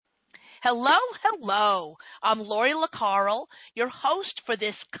Hello, hello. I'm Lori LaCarl, your host for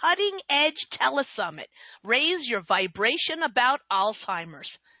this cutting-edge telesummit, Raise Your Vibration About Alzheimer's.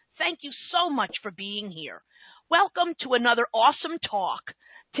 Thank you so much for being here. Welcome to another awesome talk.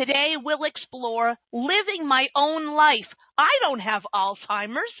 Today we'll explore living my own life. I don't have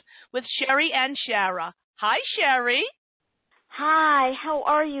Alzheimer's with Sherry Anshara. Hi, Sherry. Hi, how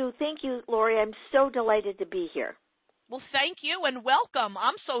are you? Thank you, Lori. I'm so delighted to be here. Well, thank you and welcome.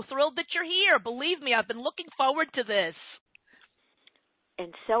 I'm so thrilled that you're here. Believe me, I've been looking forward to this.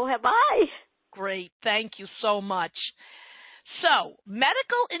 And so have I. Great. Thank you so much. So,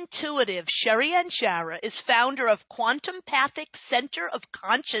 medical intuitive Sherry Anshara is founder of QuantumPathic Center of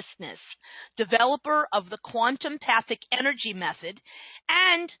Consciousness, developer of the QuantumPathic Energy Method,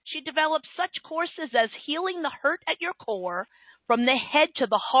 and she develops such courses as Healing the Hurt at Your Core, From the Head to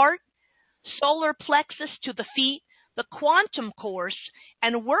the Heart, Solar Plexus to the Feet, the Quantum Course,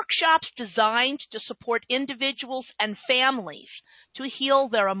 and workshops designed to support individuals and families to heal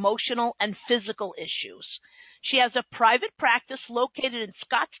their emotional and physical issues. She has a private practice located in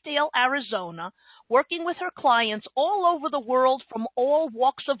Scottsdale, Arizona, working with her clients all over the world from all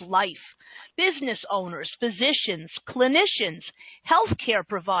walks of life, business owners, physicians, clinicians, healthcare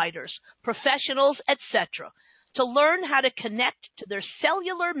providers, professionals, etc., to learn how to connect to their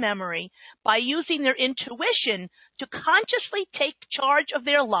cellular memory by using their intuition to consciously take charge of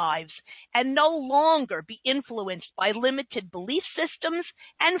their lives and no longer be influenced by limited belief systems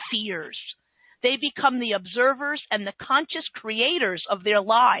and fears. They become the observers and the conscious creators of their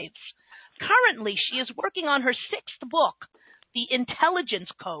lives. Currently, she is working on her 6th book, The Intelligence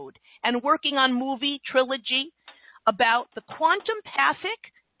Code, and working on movie trilogy about the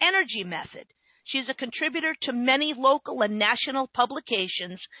QuantumPathic Energy Method. She is a contributor to many local and national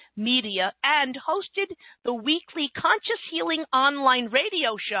publications, media, and hosted the weekly Conscious Healing online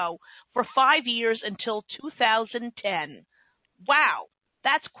radio show for 5 years until 2010. Wow,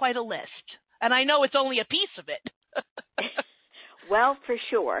 that's quite a list. And I know it's only a piece of it. Well, for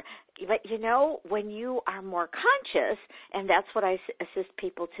sure. But, you know, when you are more conscious, and that's what I assist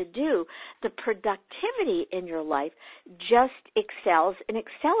people to do, the productivity in your life just excels and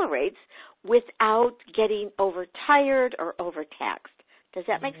accelerates without getting overtired or overtaxed. Does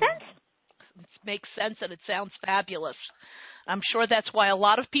that make sense? It makes sense, and it sounds fabulous. I'm sure that's why a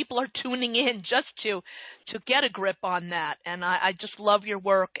lot of people are tuning in just to get a grip on that. And I just love your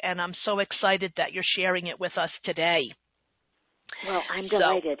work, and I'm so excited that you're sharing it with us today. Well, I'm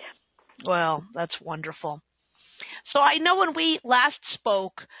delighted. Well, that's wonderful. So I know when we last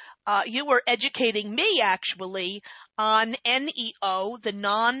spoke, you were educating me, actually, on NEO, the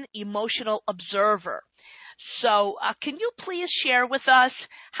non-emotional observer. So can you please share with us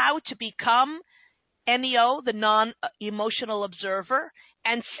how to become NEO, the non-emotional observer,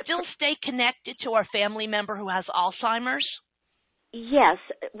 and still stay connected to our family member who has Alzheimer's? Yes,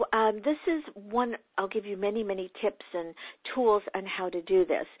 this is one, I'll give you many, many tips and tools on how to do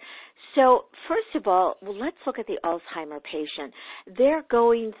this. So first of all, let's look at the Alzheimer patient. They're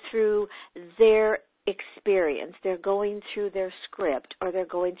going through their experience, they're going through their script, or they're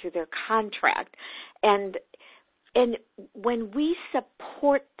going through their contract. And when we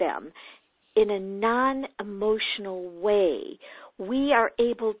support them in a non-emotional way, we are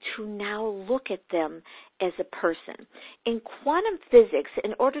able to now look at them as a person. In quantum physics,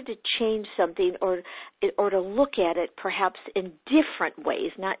 in order to change something or to look at it perhaps in different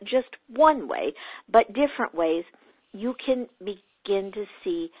ways, not just one way, but different ways, you can begin to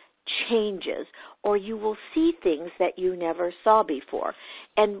see changes, or you will see things that you never saw before.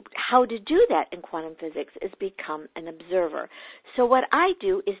 And how to do that in quantum physics is become an observer. So what I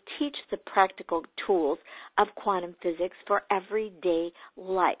do is teach the practical tools of quantum physics for everyday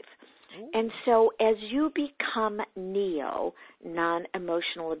life. And so as you become NEO,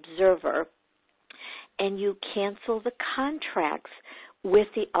 non-emotional observer, and you cancel the contracts with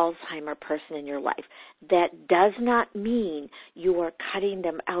the Alzheimer person in your life, that does not mean you are cutting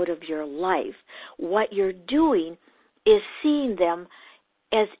them out of your life. What you're doing is seeing them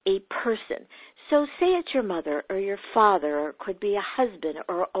as a person. So say it's your mother or your father, or it could be a husband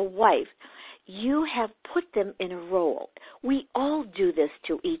or a wife. You have put them in a role. We all do this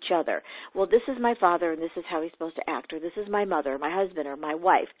to each other. Well, this is my father, and this is how he's supposed to act, or this is my mother, my husband, or my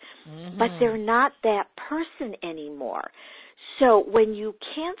wife. Mm-hmm. But they're not that person anymore. So when you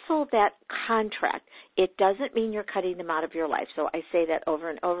cancel that contract, it doesn't mean you're cutting them out of your life. So I say that over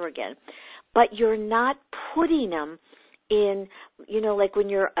and over again. But you're not putting them in, like when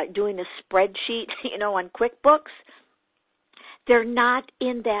you're doing a spreadsheet, on QuickBooks. They're not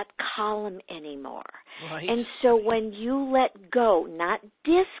in that column anymore. Right. And so when you let go, not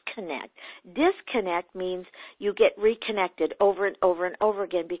disconnect means you get reconnected over and over and over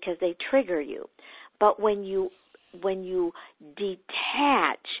again because they trigger you. But when you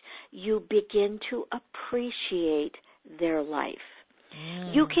detach, you begin to appreciate their life.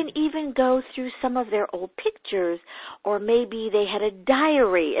 You can even go through some of their old pictures, or maybe they had a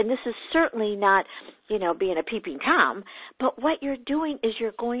diary, and this is certainly not, being a peeping Tom, but what you're doing is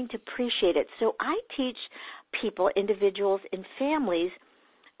you're going to appreciate it. So I teach people, individuals and families,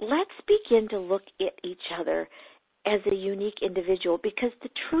 let's begin to look at each other as a unique individual, because the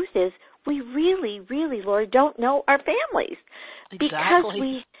truth is we really, really, Lord, don't know our families.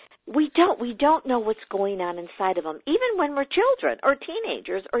 Exactly. Because we don't know what's going on inside of them, even when we're children or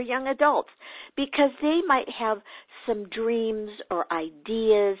teenagers or young adults, because they might have some dreams or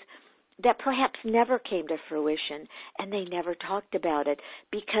ideas that perhaps never came to fruition, and they never talked about it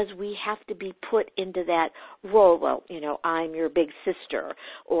because we have to be put into that role. Well, I'm your big sister,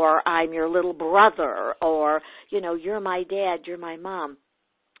 or I'm your little brother, or, you're my dad, you're my mom.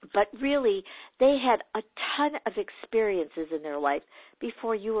 But really, they had a ton of experiences in their life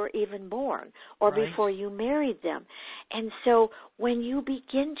before you were even born or Right. before you married them. And so when you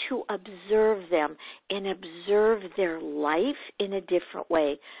begin to observe them and observe their life in a different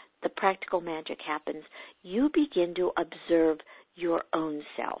way, the practical magic happens. You begin to observe your own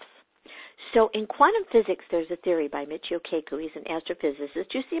self. So in quantum physics, there's a theory by Michio Kaku. He's an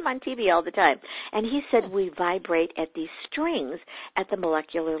astrophysicist. You see him on TV all the time. And he said we vibrate at these strings at the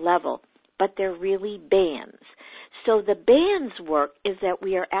molecular level, but they're really bands. So the bands work is that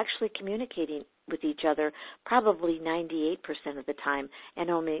we are actually communicating with each other probably 98% of the time, and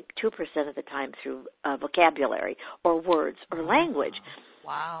only 2% of the time through vocabulary or words or language.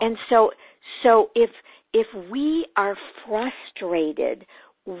 Wow. And so if we are frustrated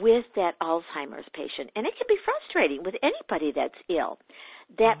with that Alzheimer's patient, and it can be frustrating with anybody that's ill,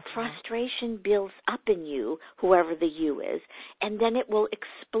 that frustration builds up in you, whoever the you is, and then it will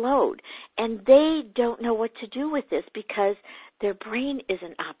explode. And they don't know what to do with this because their brain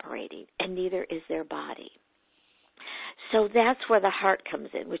isn't operating, and neither is their body. So that's where the heart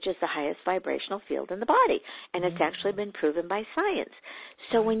comes in, which is the highest vibrational field in the body, and it's actually been proven by science.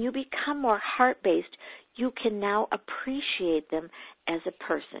 So when you become more heart-based, you can now appreciate them as a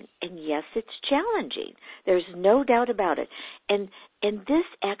person. And yes, it's challenging. There's no doubt about it. And this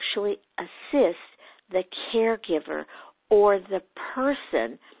actually assists the caregiver or the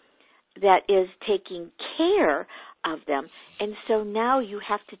person that is taking care of them. And so now you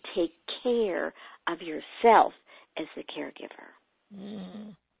have to take care of yourself as the caregiver.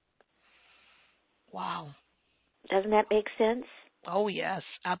 Wow. Doesn't that make sense? Oh, yes,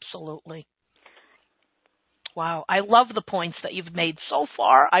 absolutely. Wow. I love the points that you've made so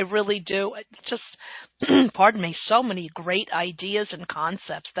far. I really do. It's just, pardon me, so many great ideas and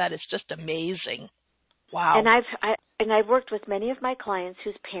concepts. That is just amazing. Wow. And I've worked with many of my clients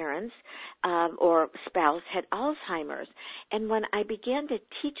whose parents or spouse had Alzheimer's. And when I began to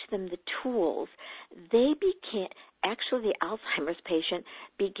teach them the tools, actually the Alzheimer's patient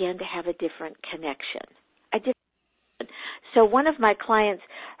began to have a different connection. So one of my clients,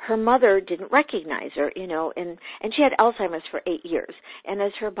 her mother didn't recognize her, and she had Alzheimer's for 8 years. And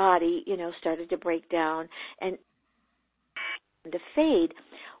as her body, started to break down and to fade,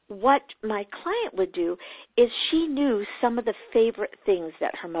 what my client would do is she knew some of the favorite things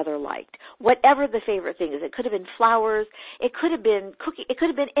that her mother liked, whatever the favorite thing is. It could have been flowers, it could have been cookie, it could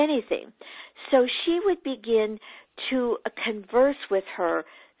have been anything. So she would begin to converse with her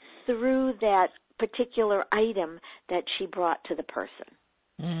through that particular item that she brought to the person.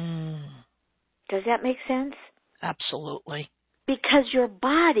 Does that make sense? Absolutely. Because your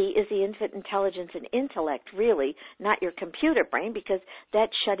body is the infant intelligence and intellect, really, not your computer brain, because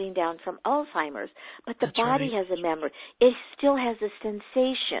that's shutting down from Alzheimer's. But the body has a memory. It still has a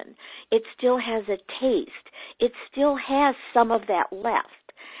sensation. It still has a taste. It still has some of that left.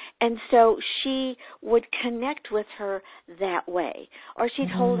 And so she would connect with her that way. Or she'd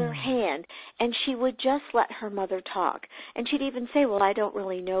hold her hand, and she would just let her mother talk. And she'd even say, well, I don't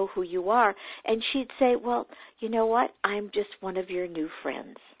really know who you are. And she'd say, well, you know what? I'm just one of your new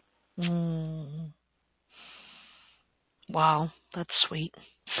friends. Wow, that's sweet.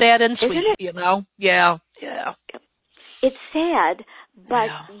 Sad and sweet, Isn't it? Yeah. It's sad, but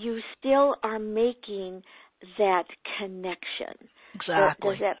you still are making that connection.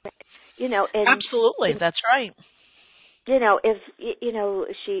 Exactly. Does that, and absolutely, that's right. If,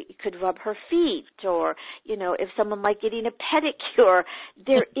 she could rub her feet, or, if someone like getting a pedicure,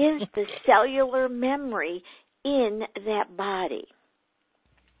 there is the cellular memory in that body.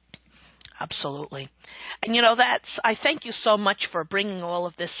 Absolutely. And I thank you so much for bringing all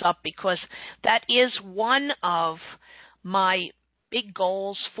of this up, because that is one of my big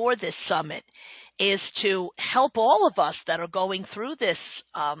goals for this summit, is to help all of us that are going through this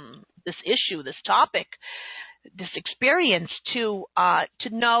issue, this topic, this experience, to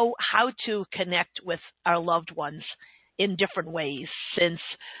know how to connect with our loved ones in different ways, since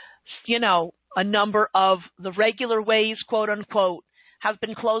a number of the regular ways, quote unquote, have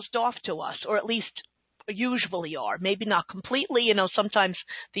been closed off to us, or at least usually are. Maybe not completely. Sometimes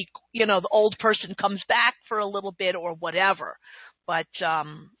the old person comes back for a little bit or whatever. But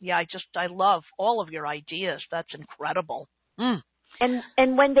I love all of your ideas. That's incredible. Mm.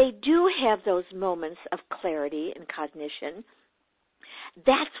 And when they do have those moments of clarity and cognition,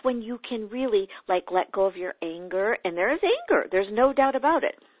 that's when you can really let go of your anger, and there is anger, there's no doubt about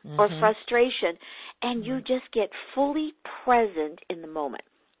it, or frustration, and you just get fully present in the moment.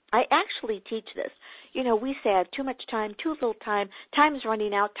 I actually teach this. We say I have too much time, too little time, time's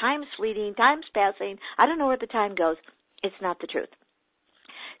running out, time's fleeting, time's passing, I don't know where the time goes. It's not the truth.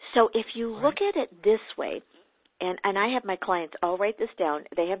 So if you look at it this way, and I have my clients all write this down,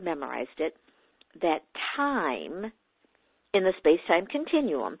 they have memorized it, that time in the space-time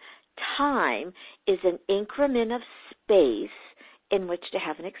continuum, time is an increment of space in which to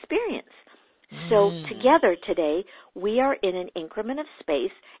have an experience. So together today, we are in an increment of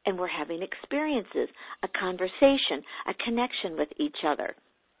space, and we're having experiences, a conversation, a connection with each other.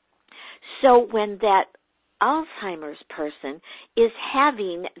 So when that Alzheimer's person is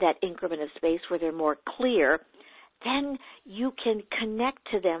having that increment of space where they're more clear, then you can connect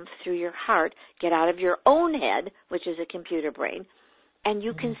to them through your heart, get out of your own head, which is a computer brain, and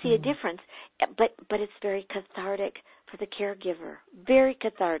you can see a difference. But it's very cathartic for the caregiver, very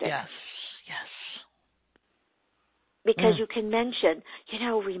cathartic. Yes. Because you can mention,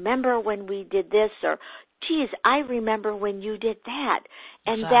 remember when we did this, or, geez, I remember when you did that.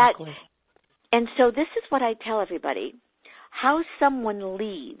 And exactly. And so this is what I tell everybody. How someone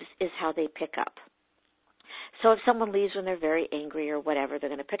leaves is how they pick up. So if someone leaves when they're very angry or whatever, they're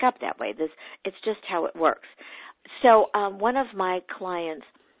going to pick up that way. It's just how it works. So one of my clients,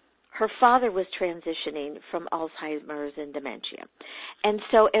 her father was transitioning from Alzheimer's and dementia. And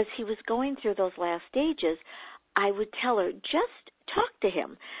so as he was going through those last stages, I would tell her, just talk to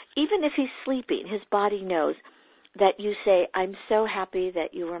him. Even if he's sleeping, his body knows that you say, I'm so happy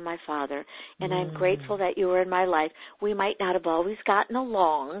that you were my father, and I'm grateful that you were in my life. We might not have always gotten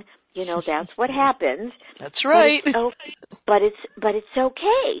along. That's what happens. That's right. But it's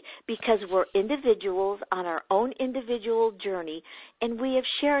okay, because we're individuals on our own individual journey, and we have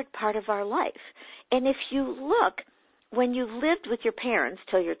shared part of our life. And if you look, when you lived with your parents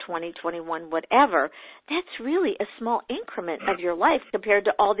till you're 20, 21, whatever, that's really a small increment of your life compared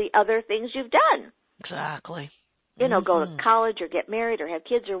to all the other things you've done. Exactly. Go to college or get married or have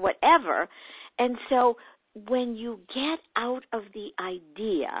kids or whatever. And so when you get out of the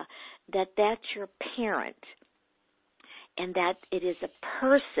idea that that's your parent and that it is a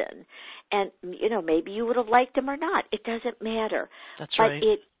person, and, maybe you would have liked him or not, it doesn't matter. That's right.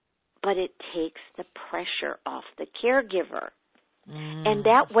 But it takes the pressure off the caregiver. And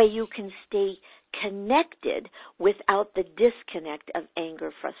that way you can stay connected without the disconnect of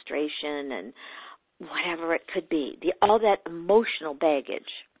anger, frustration, and whatever it could be, all that emotional baggage.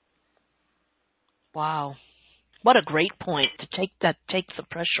 Wow. What a great point to take the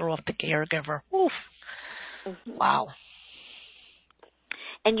pressure off the caregiver. Oof. Wow.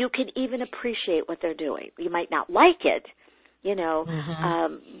 And you can even appreciate what they're doing. You might not like it,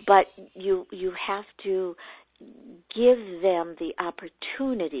 but you have to give them the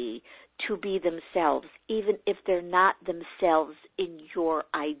opportunity to be themselves, even if they're not themselves in your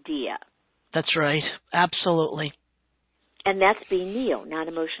idea. That's right. Absolutely. And that's being Neo,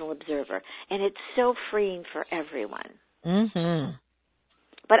 non-emotional observer. And it's so freeing for everyone.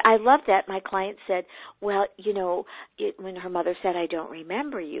 But I love that. My client said, well, when her mother said, I don't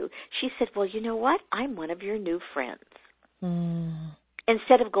remember you, she said, well, you know what? I'm one of your new friends.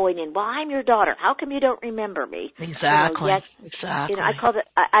 Instead of going in, well, I'm your daughter. How come you don't remember me? Exactly. Yes. Exactly. I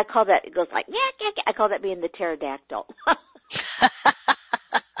call that, it goes like, yeah. I call that being the pterodactyl.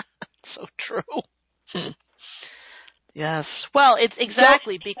 So true. Yes. Well, it's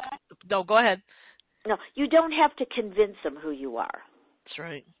exactly. No, go ahead. No, you don't have to convince them who you are. That's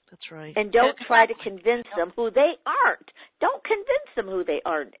right. That's right. And don't try to convince them who they aren't. Don't convince them who they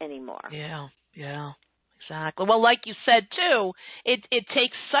aren't anymore. Yeah. Exactly. Well, like you said too, it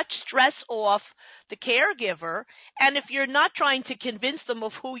takes such stress off the caregiver. And if you're not trying to convince them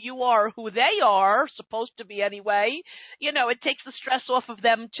of who you are, who they are, supposed to be anyway, it takes the stress off of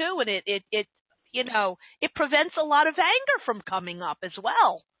them too. And it prevents a lot of anger from coming up as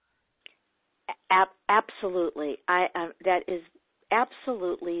well. Absolutely. That is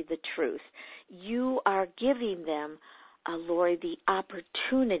absolutely the truth. You are giving them, Lori, the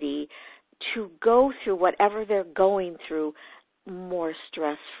opportunity to go through whatever they're going through more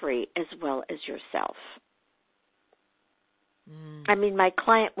stress-free, as well as yourself. I mean, my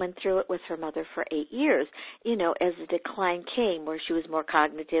client went through it with her mother for 8 years, as the decline came, where she was more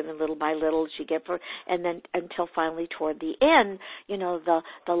cognitive, and little by little she and then until finally toward the end,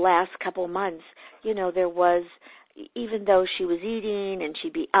 the last couple months, there was, even though she was eating and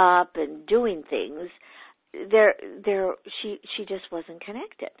she'd be up and doing things, she just wasn't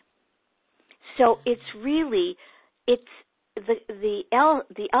connected. So it's the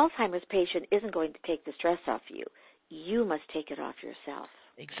Alzheimer's patient isn't going to take the stress off you. You must take it off yourself.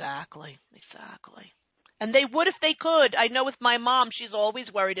 Exactly. And they would if they could. I know with my mom, she's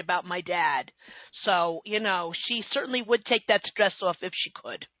always worried about my dad. So, she certainly would take that stress off if she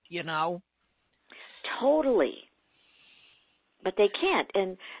could, Totally. But they can't,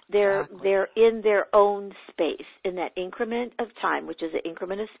 and they're in their own space, in that increment of time, which is an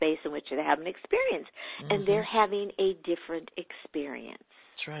increment of space in which they have an experience, and they're having a different experience.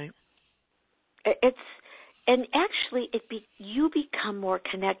 That's right. And actually, you become more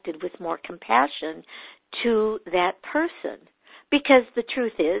connected with more compassion to that person, because the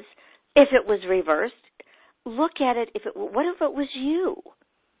truth is, if it was reversed, look at it. What if it was you?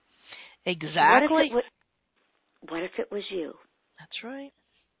 Exactly. What if it was you? That's right.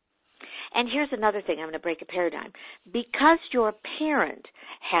 And here's another thing. I'm going to break a paradigm. Because your parent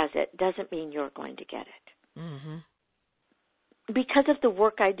has it doesn't mean you're going to get it. Mm-hmm. Because of the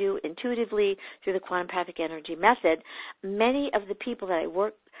work I do intuitively through the QuantumPathic energy method, many of the people that I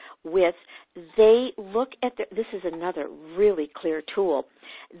work with, they look at this is another really clear tool.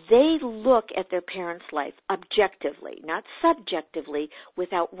 They look at their parents' life objectively, not subjectively,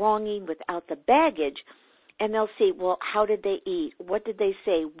 without wronging, without the baggage. And they'll see, well, how did they eat? What did they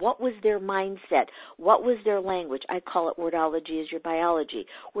say? What was their mindset? What was their language? I call it wordology is your biology.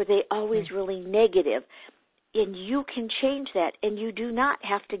 Were they always really negative? And you can change that, and you do not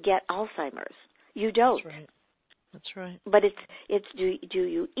have to get Alzheimer's. You don't. That's right. But it's do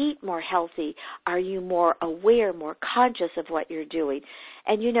you eat more healthy? Are you more aware, more conscious of what you're doing?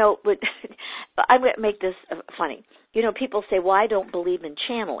 And but I'm going to make this funny. People say, well, I don't believe in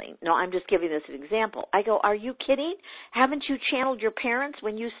channeling. No, I'm just giving this an example. I go, are you kidding? Haven't you channeled your parents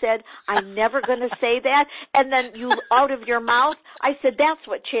when you said, I'm never going to say that? And then you, out of your mouth, I said, that's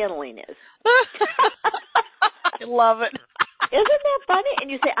what channeling is. I love it. Isn't that funny? And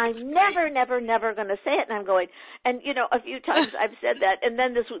you say, I'm never going to say it. And I'm going, and, a few times I've said that. And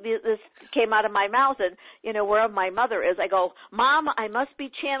then this came out of my mouth, and, wherever my mother is, I go, Mom, I must be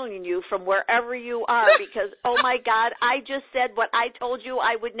channeling you from wherever you are because, oh, my God, I just said what I told you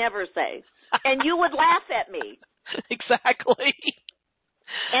I would never say. And you would laugh at me. Exactly.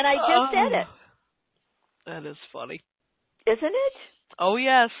 And I just said it. That is funny. Isn't it? Oh,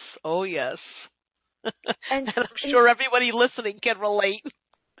 yes. And I'm sure everybody listening can relate.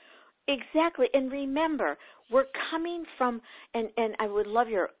 Exactly. And remember, we're coming from, and I would love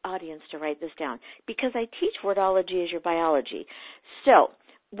your audience to write this down, because I teach wordology as your biology. So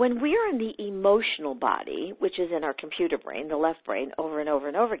when we are in the emotional body, which is in our computer brain, the left brain, over and over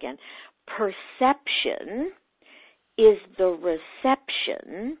and over again, perception is the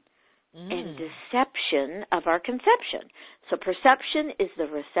reception and deception of our conception. So perception is the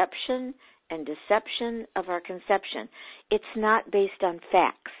reception and deception of our conception. It's not based on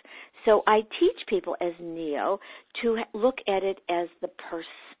facts. So I teach people as Neo to look at it as the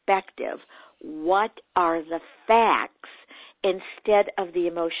perspective. What are the facts instead of the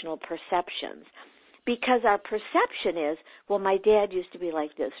emotional perceptions? Because our perception is, well, my dad used to be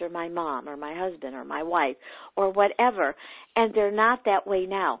like this, or my mom, or my husband, or my wife, or whatever, and they're not that way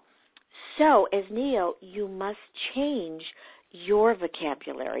now. So as Neo, you must change your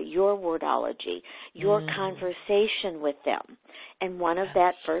vocabulary, your wordology, your conversation with them. And one of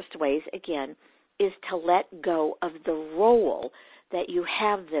that first ways, again, is to let go of the role that you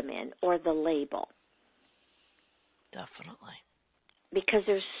have them in, or the label. Definitely. Because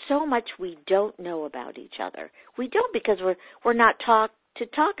there's so much we don't know about each other. We don't, because we're not taught to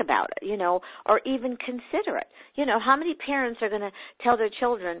talk about it, or even consider it. How many parents are going to tell their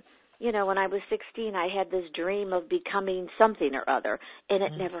children, when I was 16, I had this dream of becoming something or other, and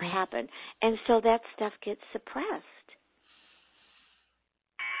it never happened. And so that stuff gets suppressed.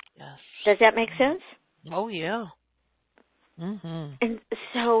 Yes. Does that make sense? Oh, yeah. Mhm. And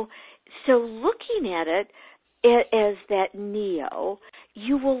so looking at it as that Neo,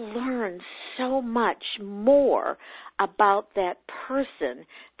 you will learn so much more about that person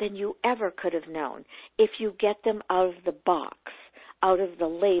than you ever could have known if you get them out of the box, out of the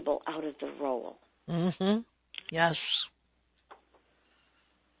label, out of the role. Mhm. Yes.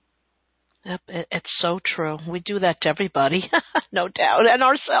 Yep, it's so true. We do that to everybody, no doubt, and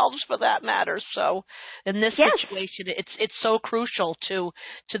ourselves for that matter. So, in this Yes. situation, it's so crucial to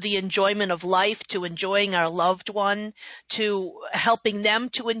the enjoyment of life, to enjoying our loved one, to helping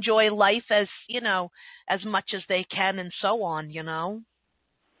them to enjoy life as as much as they can, and so on.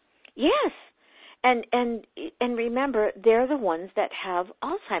 Yes. And remember, they're the ones that have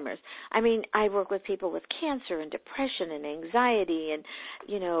Alzheimer's. I mean, I work with people with cancer and depression and anxiety and,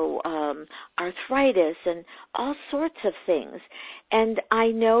 arthritis and all sorts of things. And I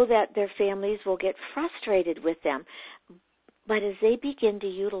know that their families will get frustrated with them. But as they begin to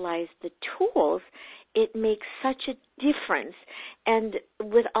utilize the tools, it makes such a difference. And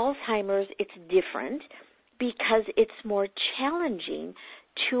with Alzheimer's, it's different because it's more challenging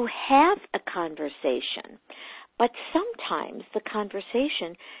to have a conversation. But sometimes the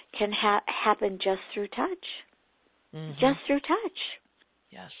conversation can happen just through touch. Mm-hmm. Just through touch.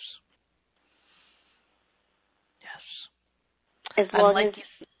 Yes. As long as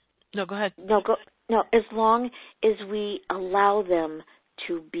no, go ahead. No, as long as we allow them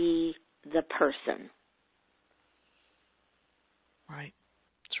to be the person. Right.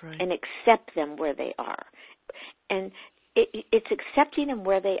 That's right. And accept them where they are. And it's accepting them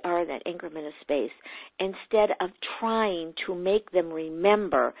where they are in that increment of space instead of trying to make them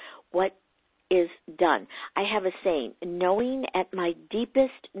remember what is done. I have a saying, knowing at my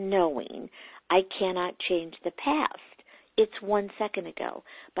deepest knowing, I cannot change the past. It's 1 second ago,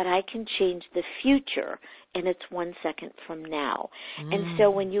 but I can change the future, and it's 1 second from now. And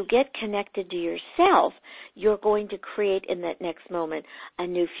so when you get connected to yourself, you're going to create in that next moment a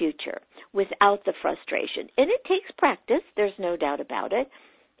new future without the frustration. And it takes practice, there's no doubt about it,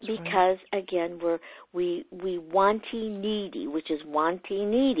 because, again, we wanting needy, which is wanting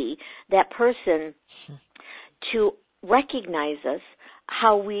needy, that person to recognize us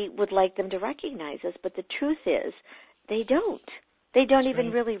how we would like them to recognize us. But the truth is, they don't. They don't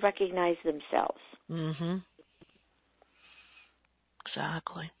even really recognize themselves. Mhm.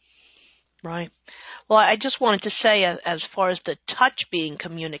 Exactly. Right. Well, I just wanted to say, as far as the touch being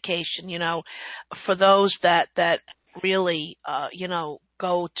communication, for those that really,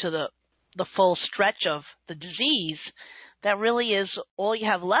 go to the full stretch of the disease, that really is all you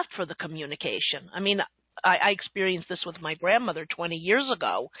have left for the communication. I mean, I experienced this with my grandmother 20 years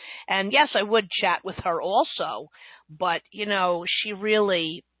ago. And yes, I would chat with her also, but, she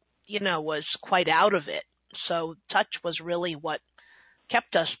really, was quite out of it. So touch was really what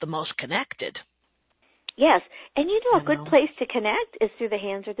kept us the most connected. Yes. And a good place to connect is through the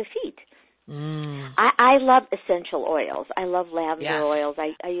hands or the feet. Mm. I love essential oils. I love lavender Yes. oils.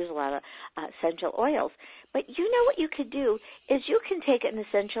 I use a lot of essential oils. But what you could do is you can take an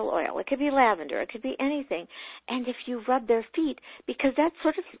essential oil. It could be lavender. It could be anything. And if you rub their feet, because that's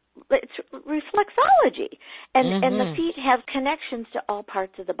it's reflexology. And the feet have connections to all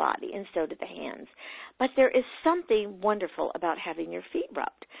parts of the body, and so do the hands. But there is something wonderful about having your feet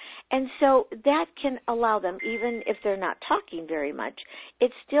rubbed. And so that can allow them, even if they're not talking very much,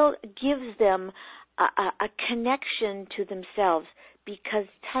 it still gives them a connection to themselves, because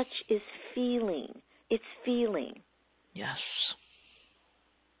touch is feeling. It's feeling. Yes.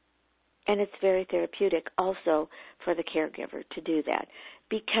 And it's very therapeutic also for the caregiver to do that,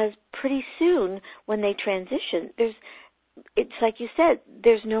 because pretty soon when they transition, it's like you said,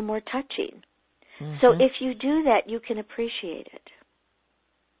 there's no more touching. So if you do that, you can appreciate it.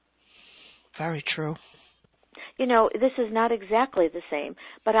 Very true. This is not exactly the same,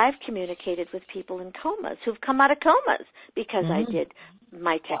 but I've communicated with people in comas who've come out of comas because I did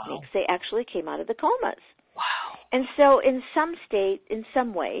my techniques. They actually came out of the comas. Wow. And so in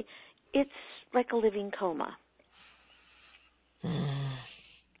some way, it's like a living coma.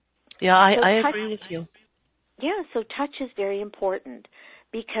 Yeah, I agree with you. Yeah, so touch is very important,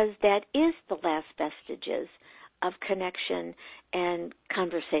 because that is the last vestiges of connection and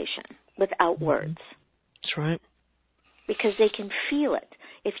conversation without words. That's right. Because they can feel it.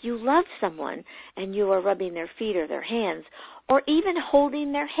 If you love someone and you are rubbing their feet or their hands, or even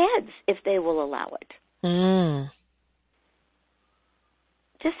holding their heads if they will allow it.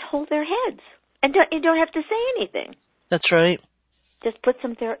 Just hold their heads. And you don't have to say anything. That's right. Just put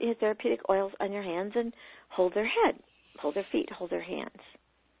some therapeutic oils on your hands and hold their head, hold their feet, hold their hands.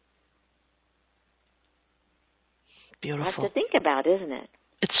 Beautiful. Lots to think about, isn't it?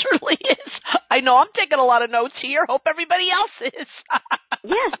 It certainly is. I know I'm taking a lot of notes here. Hope everybody else is.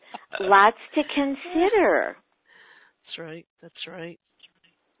 Yes, lots to consider. That's right. That's right.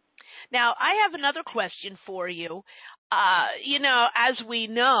 Now, I have another question for you. As we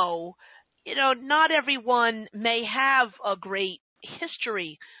know, not everyone may have a great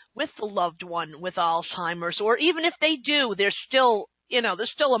history with the loved one with Alzheimer's, or even if they do, there's still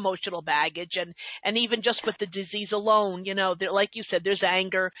emotional baggage, and even just with the disease alone, like you said, there's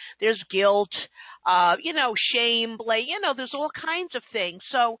anger, there's guilt, shame, blame, there's all kinds of things.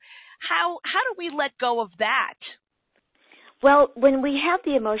 So how do we let go of that? Well, when we have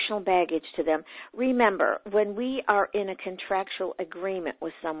the emotional baggage to them, remember, when we are in a contractual agreement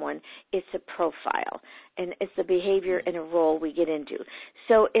with someone, it's a profile, and it's a behavior and a role we get into.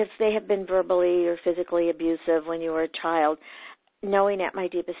 So if they have been verbally or physically abusive when you were a child, knowing at my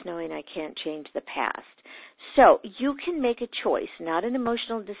deepest knowing, I can't change the past. So you can make a choice, not an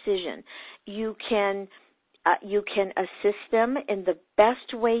emotional decision. You can assist them in the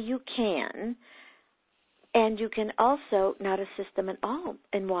best way you can, and you can also not assist them at all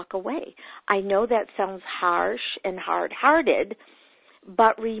and walk away. I know that sounds harsh and hard-hearted,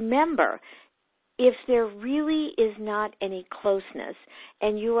 but remember, if there really is not any closeness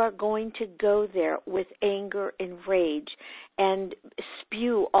and you are going to go there with anger and rage and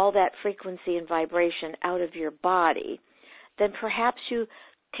spew all that frequency and vibration out of your body, then perhaps you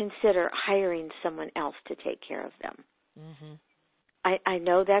consider hiring someone else to take care of them. Mm-hmm. I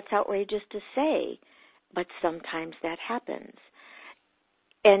know that's outrageous to say, but sometimes that happens.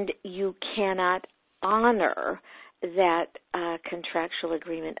 And you cannot honor that contractual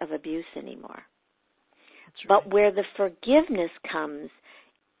agreement of abuse anymore. Right. But where the forgiveness comes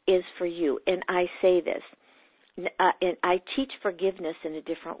is for you. And I say this, and I teach forgiveness in a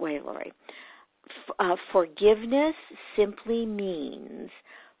different way, Lori. Forgiveness simply means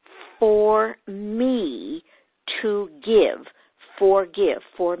for me to give, for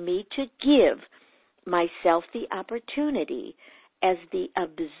me to give myself the opportunity as the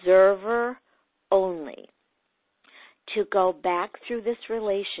observer only to go back through this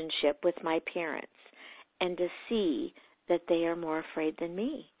relationship with my parents and to see that they are more afraid than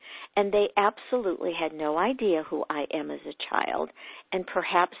me. And they absolutely had no idea who I am as a child, and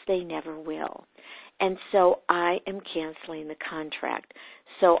perhaps they never will. And so I am canceling the contract.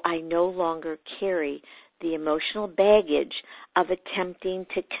 So I no longer carry the emotional baggage of attempting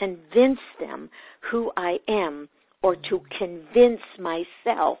to convince them who I am, or to convince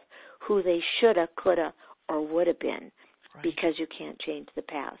myself who they shoulda, coulda, or would have been, right, because you can't change the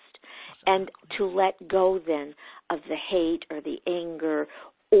past. And to let go then of the hate or the anger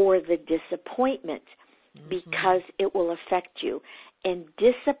or the disappointment, because it will affect you. And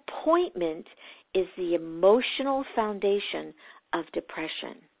disappointment is the emotional foundation of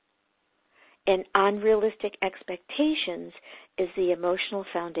depression. And unrealistic expectations is the emotional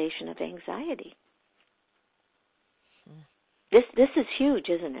foundation of anxiety. This is huge,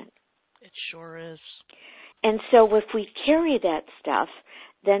 isn't it? It sure is. And so if we carry that stuff,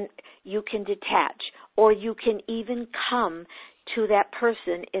 then you can detach, or you can even come to that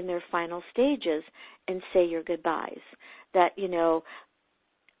person in their final stages and say your goodbyes. That,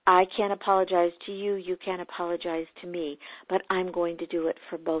 I can't apologize to you, you can't apologize to me, but I'm going to do it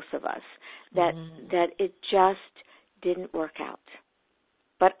for both of us. That it just didn't work out.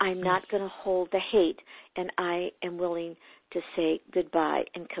 But I'm not going to hold the hate, and I am willing to say goodbye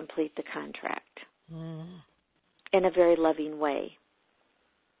and complete the contract in a very loving way.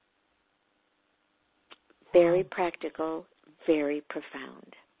 Very practical, very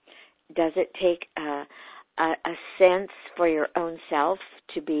profound. Does it take a sense for your own self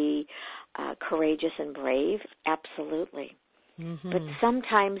to be courageous and brave? Absolutely. But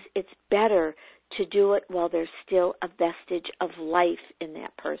sometimes it's better to do it while there's still a vestige of life in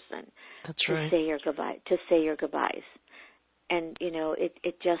that person. That's to right. say your goodbyes. And,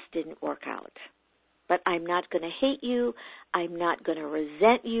 it just didn't work out. But I'm not going to hate you. I'm not going to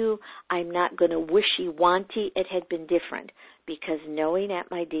resent you. I'm not going to wishy-wanty it had been different, because knowing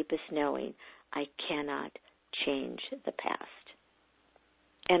at my deepest knowing, I cannot change the past.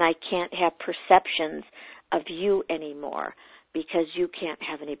 And I can't have perceptions of you anymore, because you can't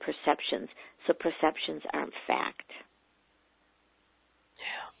have any perceptions. So perceptions aren't fact.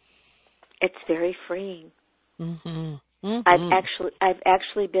 Yeah. It's very freeing. I've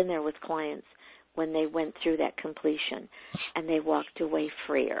actually been there with clients when they went through that completion, and they walked away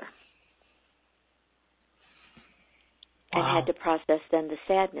freer. And had to process then the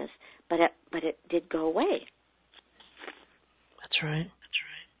sadness, but it did go away. That's right.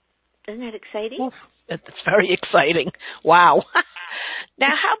 Isn't that exciting? Oof, it's very exciting. Wow. Now,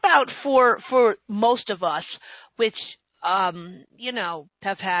 how about for most of us, which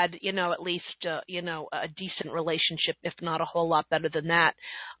have had, at least, a decent relationship, if not a whole lot better than that,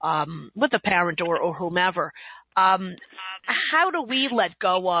 with a parent or whomever. How do we let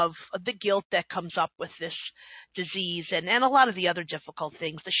go of the guilt that comes up with this disease and a lot of the other difficult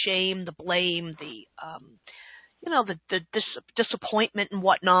things, the shame, the blame, the disappointment and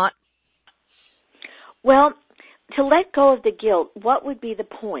whatnot? Well, to let go of the guilt, what would be the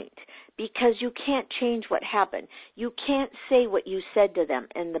point? Because you can't change what happened. You can't say what you said to them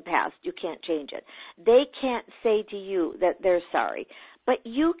in the past. You can't change it. They can't say to you that they're sorry. But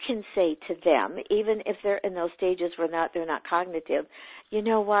you can say to them, even if they're in those stages where they're not cognitive, you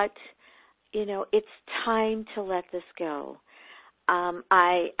know what? It's time to let this go.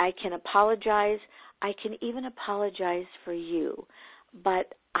 I can apologize. I can even apologize for you.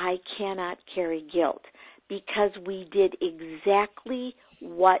 But I cannot carry guilt because we did exactly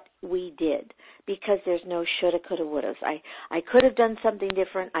what we did, because there's no shoulda, coulda, wouldas. I could have done something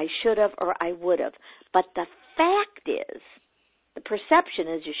different. I should have, or I would have. But the fact is, the perception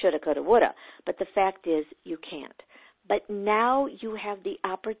is you shoulda, coulda, woulda. But the fact is you can't. But now you have the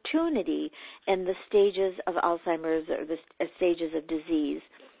opportunity in the stages of Alzheimer's or the stages of disease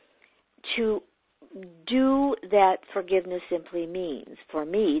to do that forgiveness simply means for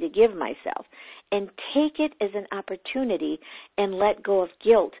me to give myself, and take it as an opportunity and let go of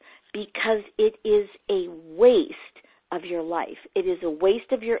guilt, because it is a waste of your life. It is a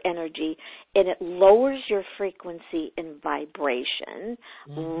waste of your energy, and it lowers your frequency and vibration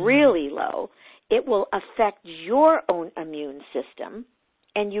really low. It will affect your own immune system,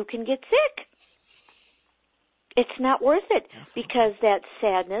 and you can get sick. It's not worth it, because that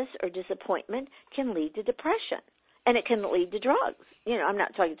sadness or disappointment can lead to depression, and it can lead to drugs. I'm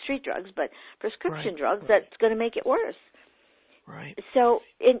not talking street drugs, but prescription drugs. That's going to make it worse. Right. So,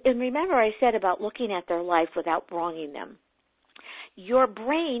 and remember I said about looking at their life without wronging them. Your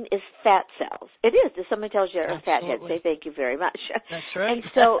brain is fat cells. It is. If someone tells you you're a fathead, say thank you very much. That's right. And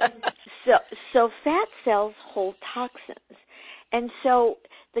so fat cells hold toxins. And so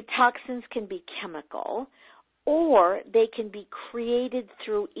the toxins can be chemical, or they can be created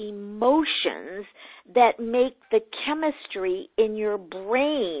through emotions that make the chemistry in your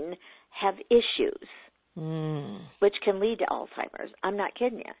brain have issues, which can lead to Alzheimer's. I'm not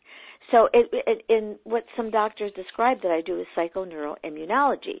kidding you. So in what some doctors describe that I do is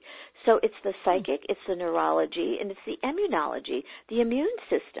psychoneuroimmunology. So it's the psychic, it's the neurology, and it's the immunology, the immune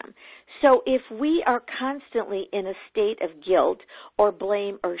system. So if we are constantly in a state of guilt or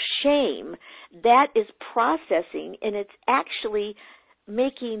blame or shame, that is processing, and it's actually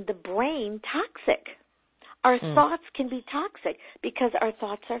making the brain toxic. Our thoughts can be toxic because our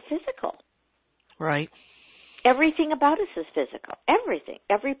thoughts are physical. Right. Everything about us is physical. Everything.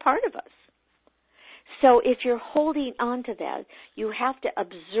 Every part of us. So if you're holding on to that, you have to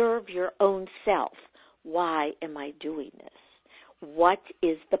observe your own self. Why am I doing this? What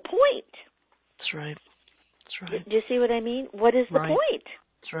is the point? That's right. That's right. Do you see what I mean? What is the point?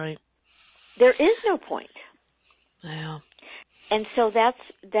 That's right. There is no point. Yeah. And so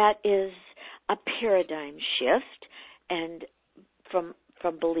that is a paradigm shift, and from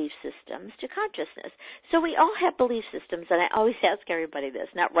belief systems to consciousness. So we all have belief systems, and I always ask everybody this,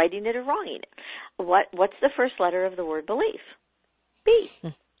 not writing it or wronging it. What's the first letter of the word belief? B.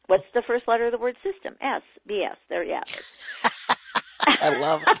 What's the first letter of the word system? S. B-S. There you have it. I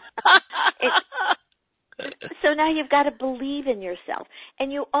love it. So now you've got to believe in yourself.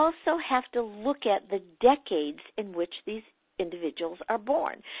 And you also have to look at the decades in which these individuals are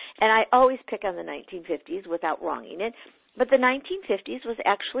born. And I always pick on the 1950s without wronging it. But the 1950s was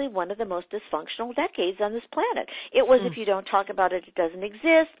actually one of the most dysfunctional decades on this planet. It was, if you don't talk about it, it doesn't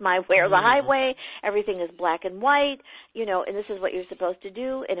exist, my way or the highway, everything is black and white, and this is what you're supposed to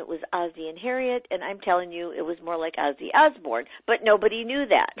do, and it was Ozzie and Harriet, and I'm telling you, it was more like Ozzy Osbourne, but nobody knew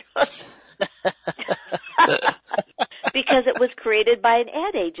that. Because it was created by an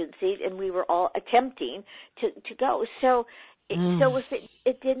ad agency, and we were all attempting to go. So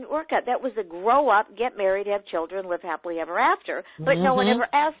it didn't work out. That was a grow up, get married, have children, live happily ever after. But no one ever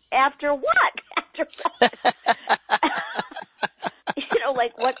asked, after what? After what?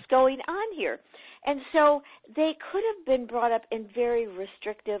 Like what's going on here? And so they could have been brought up in very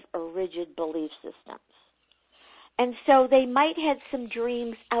restrictive or rigid belief systems. And so they might have had some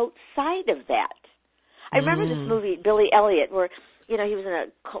dreams outside of that. I remember this movie, Billy Elliot, where he was in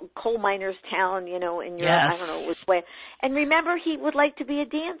a coal miner's town, in Europe, I don't know which way. And remember, he would like to be a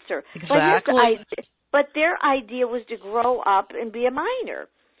dancer. Exactly. But their idea was to grow up and be a miner.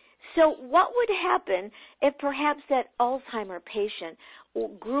 So what would happen if perhaps that Alzheimer patient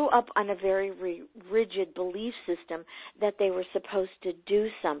grew up on a very rigid belief system that they were supposed to do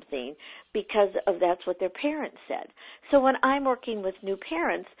something because of that's what their parents said. So when I'm working with new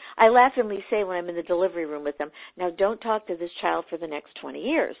parents, I laughingly say when I'm in the delivery room with them, now don't talk to this child for the next 20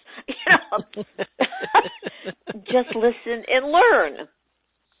 years. Just listen and learn.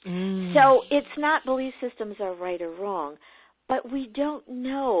 So it's not belief systems are right or wrong, but we don't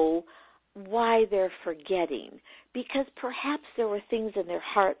know why they're forgetting, because perhaps there were things in their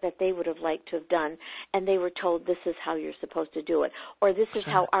heart that they would have liked to have done, and they were told this is how you're supposed to do it, or this is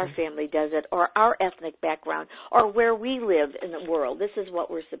how our family does it, or our ethnic background, or where we live in the world. This is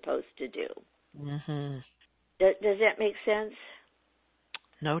what we're supposed to do. Mm-hmm. Does that make sense?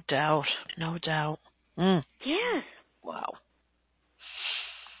 No doubt. No doubt. Yes. Wow.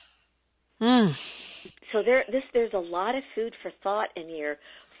 So there's a lot of food for thought in here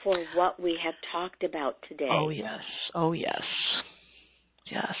for what we have talked about today. Oh, yes. Oh, yes.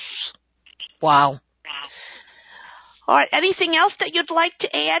 Yes. Wow. All right. Anything else that you'd like to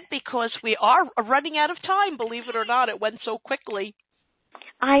add? Because we are running out of time, believe it or not. It went so quickly.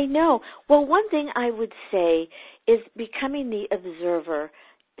 I know. Well, one thing I would say is becoming the observer.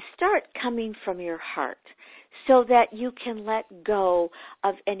 Start coming from your heart so that you can let go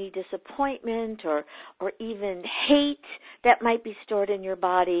of any disappointment or even hate that might be stored in your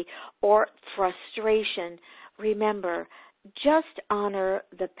body or frustration. Remember, just honor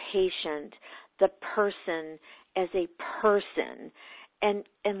the patient, the person as a person,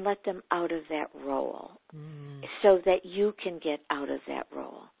 and let them out of that role so that you can get out of that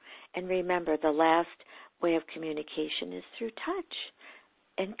role. And remember, the last way of communication is through touch,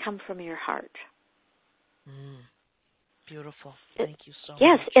 and come from your heart. Beautiful. Thank you so much.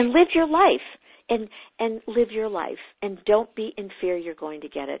 Yes, and live your life. And live your life. And don't be in fear you're going to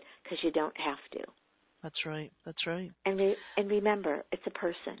get it, because you don't have to. That's right. That's right. And remember, it's a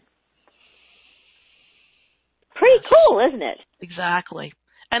person. Pretty cool, isn't it? Exactly.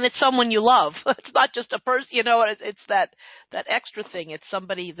 And it's someone you love. It's not just a person, it's that extra thing. It's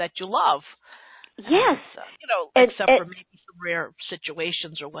somebody that you love. Yes. And, except for maybe some rare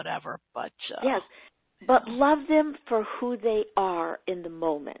situations or whatever. But yes. But love them for who they are in the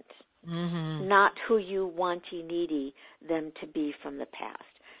moment, not who you wanty needy them to be from the past.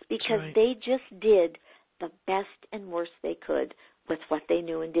 Because they just did the best and worst they could with what they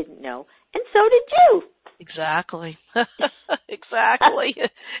knew and didn't know. And so did you. Exactly. Exactly.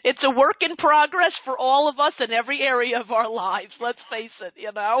 It's a work in progress for all of us in every area of our lives. Let's face it,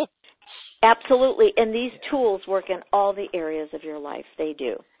 Absolutely. And these tools work in all the areas of your life. They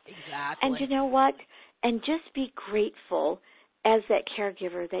do. Exactly. And you know what? And just be grateful as that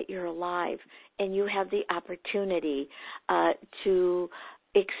caregiver that you're alive and you have the opportunity to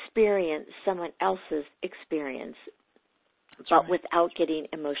experience someone else's experience, but without getting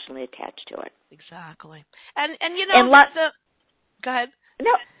emotionally attached to it. Exactly. And go ahead.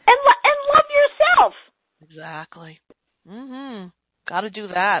 No, and love yourself. Exactly. Got to do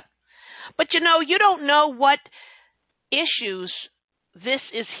that. But you don't know what issues this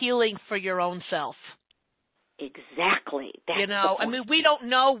is healing for your own self. Exactly. That's the point. we don't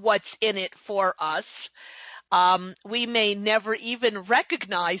know what's in it for us. We may never even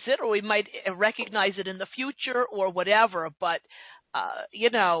recognize it, or we might recognize it in the future or whatever, but,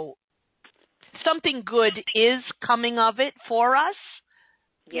 something good is coming of it for us,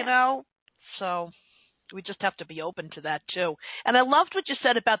 so we just have to be open to that too. And I loved what you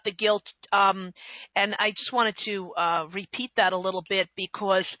said about the guilt, and I just wanted to repeat that a little bit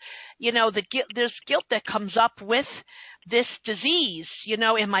because, there's guilt that comes up with this disease.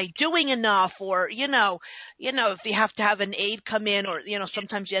 Am I doing enough? Or, if you have to have an aide come in, or,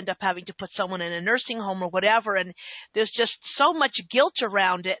 sometimes you end up having to put someone in a nursing home or whatever, and there's just so much guilt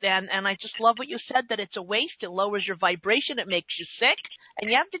around it. And I just love what you said, that it's a waste. It lowers your vibration. It makes you sick, and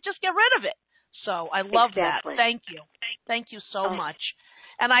you have to just get rid of it. So I love that. Thank you. Thank you so much.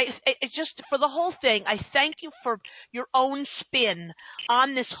 And it's just for the whole thing, I thank you for your own spin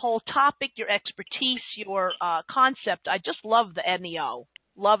on this whole topic, your expertise, your concept. I just love the NEO.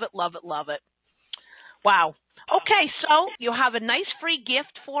 Love it, love it, love it. Wow. Okay, so you have a nice free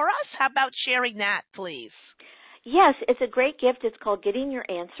gift for us. How about sharing that, please? Yes, it's a great gift. It's called Getting Your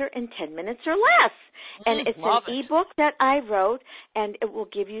Answer in 10 Minutes or Less. And it's an ebook that I wrote, and it will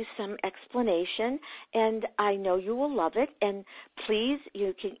give you some explanation, and I know you will love it. And please,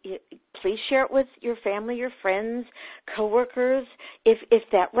 please share it with your family, your friends, coworkers. If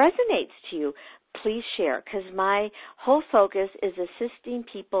that resonates to you, please share, because my whole focus is assisting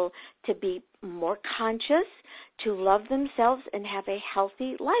people to be more conscious, to love themselves and have a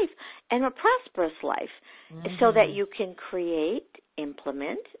healthy life and a prosperous life Mm-hmm. so that you can create,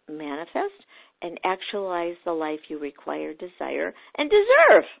 implement, manifest, and actualize the life you require, desire, and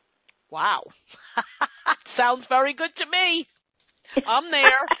deserve. Wow. Sounds very good to me. I'm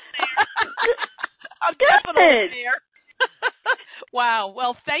there. I'm definitely there. Wow.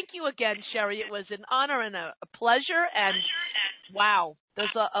 Well, thank you again, Sherry. It was an honor and a pleasure. And wow,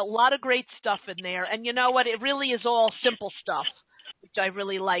 there's a lot of great stuff in there. And you know what? It really is all simple stuff, which I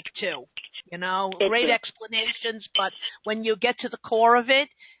really like too. You know, great explanations, but when you get to the core of it,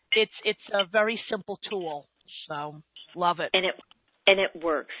 it's a very simple tool. So love it. And it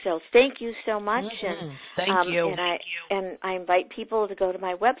works. So thank you so much. Mm-hmm. And thank you. And I invite people to go to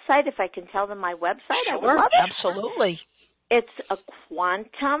my website. If I can tell them my website, sure, I would love it. Absolutely. It's a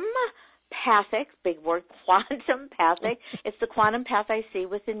QuantumPathic, big word, QuantumPathic. It's the quantum path I see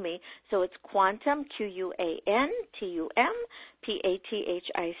within me. So it's Quantum, QuantumPathic,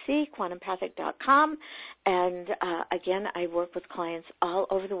 QuantumPathic.com. And again, I work with clients all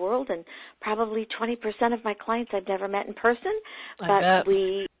over the world, and probably 20% of my clients I've never met in person, but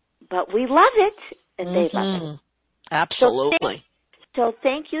we love it, and they love it. Absolutely. So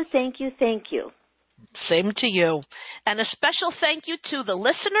thank you, thank you, thank you. Same to you. And a special thank you to the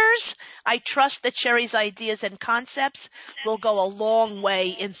listeners. I trust that Sherry's ideas and concepts will go a long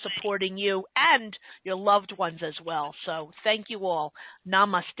way in supporting you and your loved ones as well. So thank you all.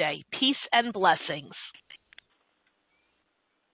 Namaste. Peace and blessings.